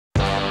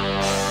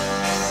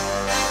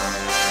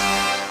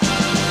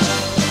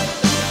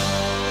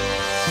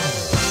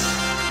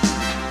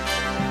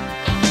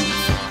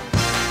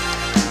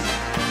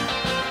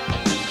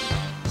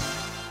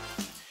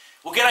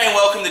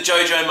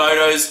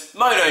JoeJoeMoto's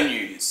Moto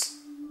News.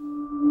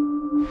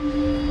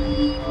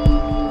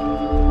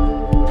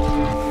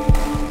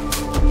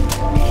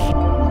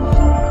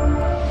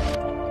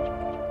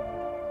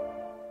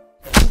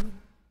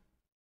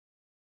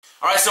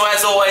 Alright, so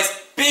as always,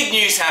 big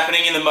news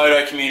happening in the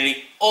moto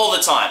community all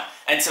the time.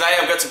 And today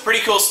I've got some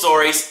pretty cool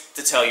stories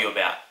to tell you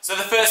about. So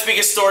the first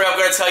biggest story I've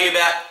got to tell you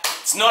about,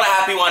 it's not a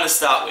happy one to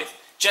start with.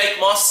 Jake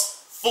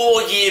Moss,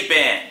 4-year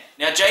ban.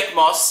 Now Jake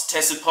Moss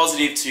tested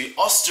positive to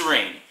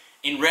Ostarine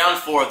in round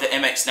 4 of the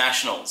MX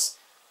Nationals.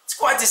 It's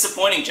quite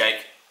disappointing,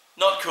 Jake.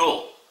 Not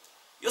cool.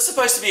 You're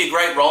supposed to be a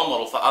great role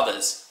model for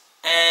others,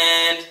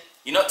 and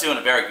you're not doing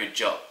a very good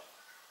job.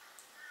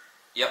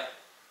 Yep.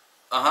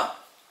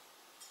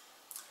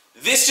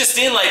 This just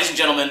in, ladies and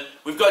gentlemen,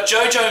 we've got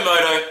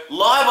JoeJoeMoto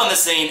live on the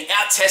scene,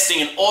 out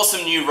testing an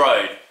awesome new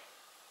road.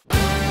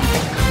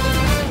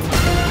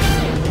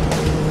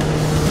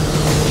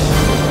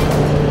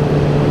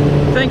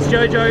 Thanks,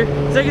 Jojo.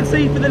 So you can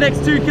see for the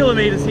next 2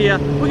 kilometers here,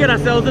 we get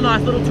ourselves a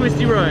nice little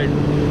twisty road.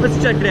 Let's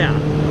check it out.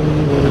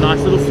 A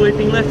nice little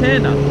sweeping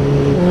left-hander.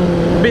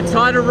 A bit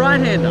tighter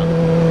right-hander.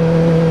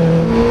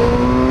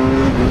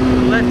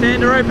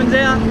 Left-hander opens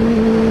out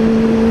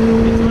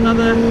into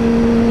another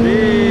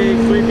big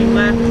sweeping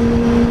left.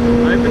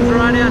 Opens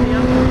right out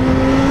here.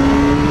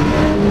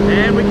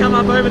 And we come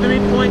up over the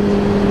midpoint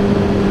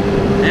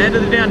and to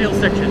the downhill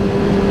section.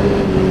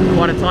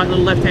 Quite a tight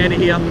little left-hander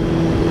here.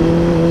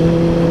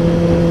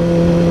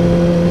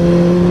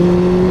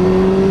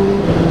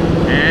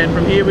 And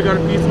from here we got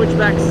a few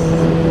switchbacks.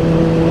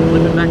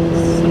 Flipping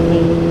backwards and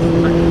forwards,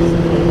 backwards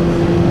and forwards.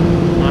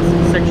 Nice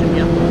little section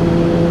here.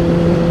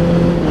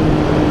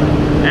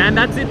 And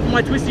that's it for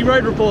my twisty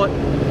road report.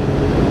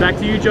 Back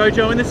to you,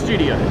 Jojo, in the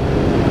studio.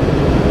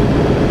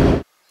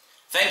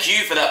 Thank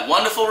you for that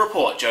wonderful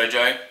report,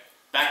 Jojo.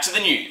 Back to the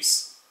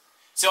news.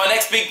 So our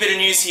next big bit of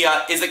news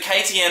here is that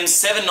KTM's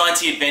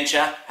 790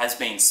 Adventure has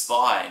been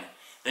spied.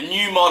 The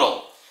new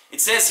model.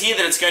 It says here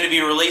that it's going to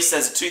be released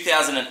as a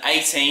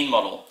 2018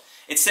 model.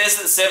 It says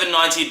that the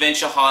 790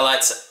 Adventure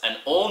highlights an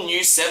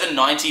all-new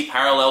 790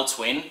 parallel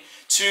twin,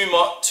 two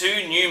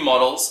new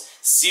models,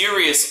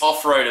 serious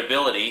off-road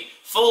ability,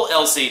 full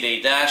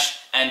LCD dash,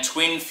 and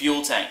twin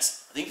fuel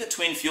tanks. I think the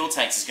twin fuel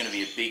tanks is going to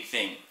be a big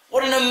thing.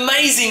 What an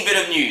amazing bit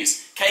of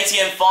news!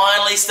 KTM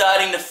finally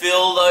starting to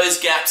fill those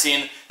gaps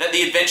in that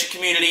the adventure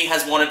community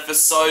has wanted for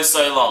so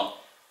long.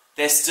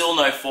 There's still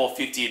no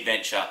 450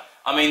 Adventure.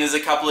 I mean, there's a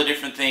couple of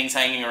different things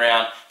hanging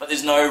around, but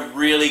there's no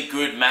really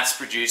good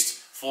mass-produced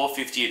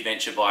 450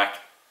 Adventure bike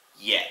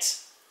yet.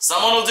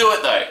 Someone will do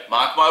it though,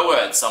 mark my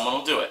words, someone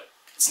will do it.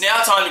 It's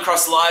now time to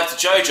cross live to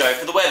Jojo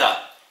for the weather.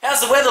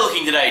 How's the weather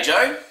looking today,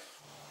 Joe?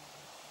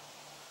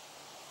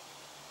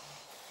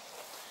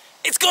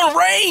 It's gonna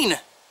rain!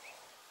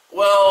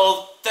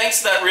 Well,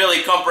 thanks for that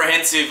really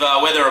comprehensive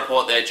weather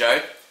report there,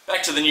 Joe.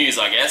 Back to the news,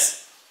 I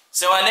guess.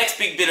 So our next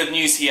big bit of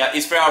news here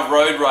is for our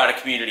road rider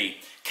community.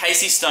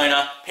 Casey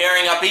Stoner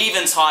pairing up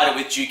even tighter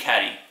with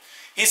Ducati.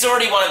 He's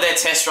already one of their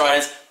test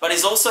riders, but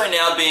he's also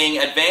now being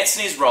advanced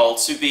in his role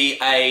to be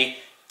a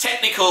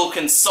technical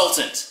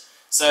consultant.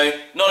 So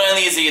not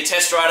only is he a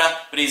test rider,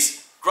 but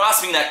he's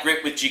grasping that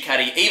grip with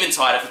Ducati even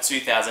tighter for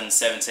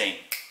 2017.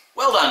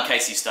 Well done,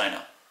 Casey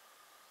Stoner.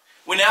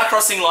 We're now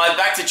crossing live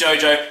back to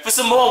Jojo for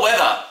some more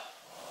weather.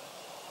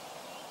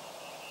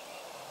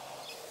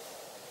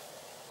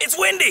 It's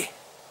windy!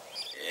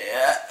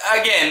 Yeah,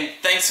 again,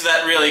 thanks for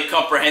that really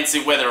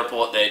comprehensive weather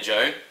report there,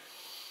 Joe.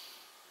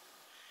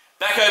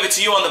 Back over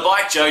to you on the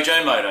bike,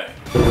 JoeJoeMoto.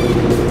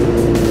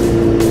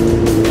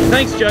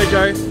 Thanks,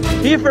 Jojo.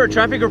 Here for a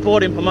traffic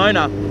report in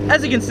Pomona.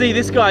 As you can see,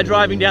 this guy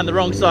driving down the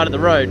wrong side of the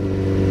road.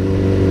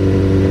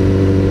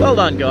 Well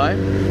done, guy.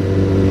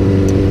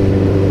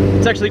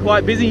 It's actually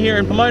quite busy here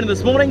in Pomona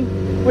this morning.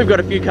 We've got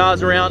a few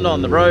cars around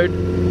on the road.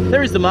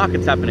 There is the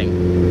markets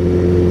happening.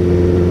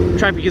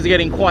 Traffic is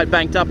getting quite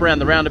banked up around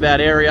the roundabout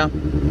area,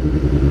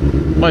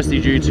 mostly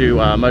due to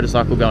a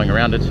motorcycle going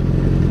around it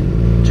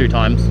 2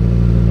 times.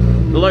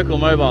 The local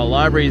mobile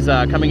libraries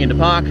are coming into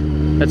park.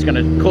 That's going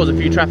to cause a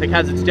few traffic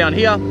hazards down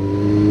here.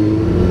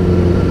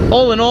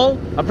 All in all,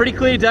 a pretty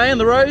clear day on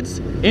the roads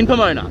in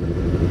Pomona.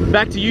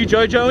 Back to you,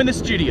 Jojo, in the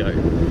studio.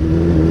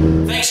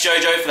 Thanks,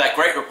 Jojo, for that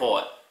great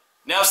report.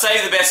 Now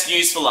save the best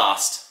news for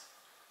last.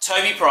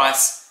 Toby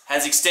Price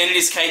has extended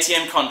his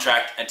KTM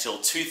contract until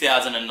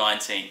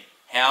 2019.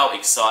 How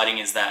exciting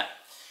is that?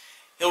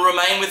 He'll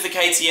remain with the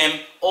KTM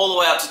all the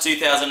way up to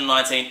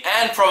 2019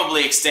 and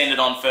probably extend it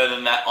on further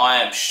than that, I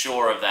am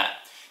sure of that.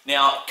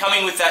 Now,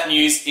 coming with that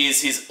news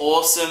is his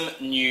awesome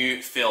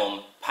new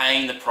film,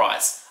 Paying the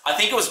Price. I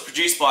think it was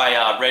produced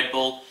by Red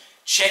Bull.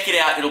 Check it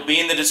out, it'll be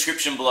in the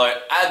description below.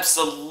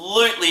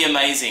 Absolutely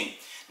amazing.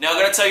 Now, I've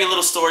got to tell you a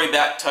little story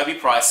about Toby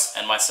Price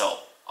and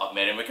myself. I've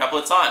met him a couple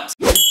of times.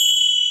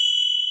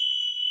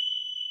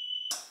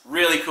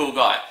 Really cool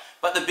guy.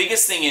 But the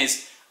biggest thing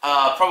is,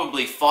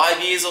 probably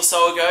 5 years or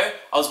so ago,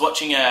 I was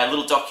watching a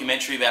little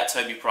documentary about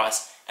Toby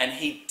Price, and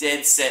he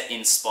dead set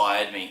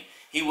inspired me.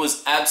 He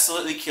was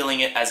absolutely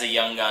killing it as a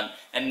young gun,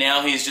 and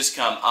now he's just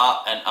come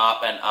up and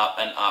up and up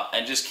and up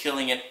and just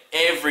killing it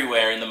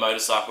everywhere in the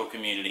motorcycle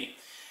community.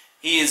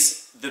 He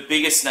is the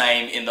biggest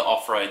name in the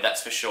off-road,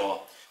 that's for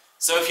sure.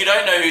 So if you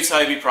don't know who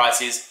Toby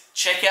Price is,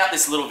 check out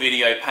this little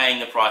video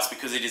paying the price,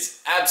 because it is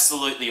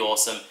absolutely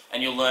awesome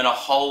and you'll learn a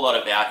whole lot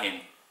about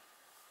him.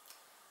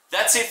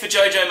 That's it for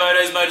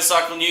JoeJoeMoto's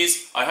motorcycle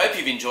news. I hope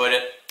you've enjoyed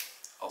it.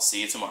 I'll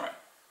see you tomorrow.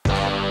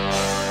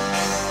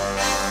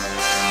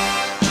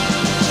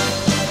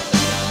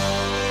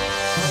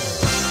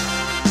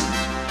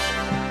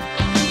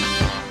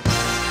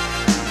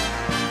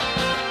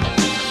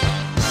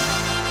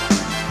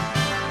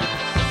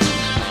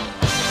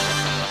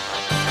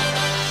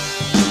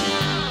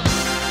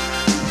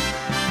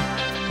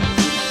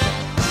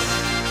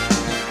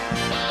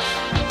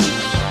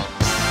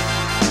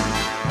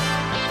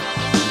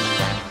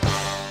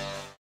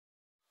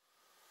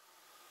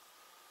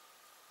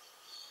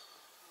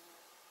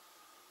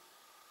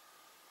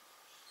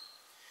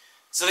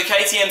 So the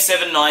KTM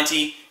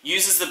 790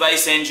 uses the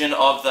base engine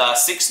of the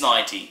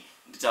 690.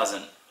 It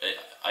doesn't.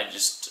 I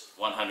just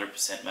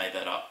 100% made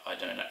that up. I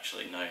don't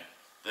actually know.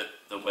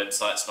 The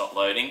website's not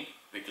loading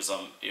because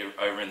I'm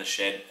over in the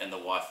shed and the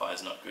Wi-Fi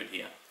is not good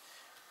here.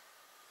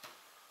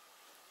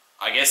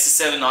 I guess the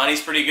 790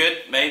 is pretty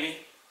good, maybe.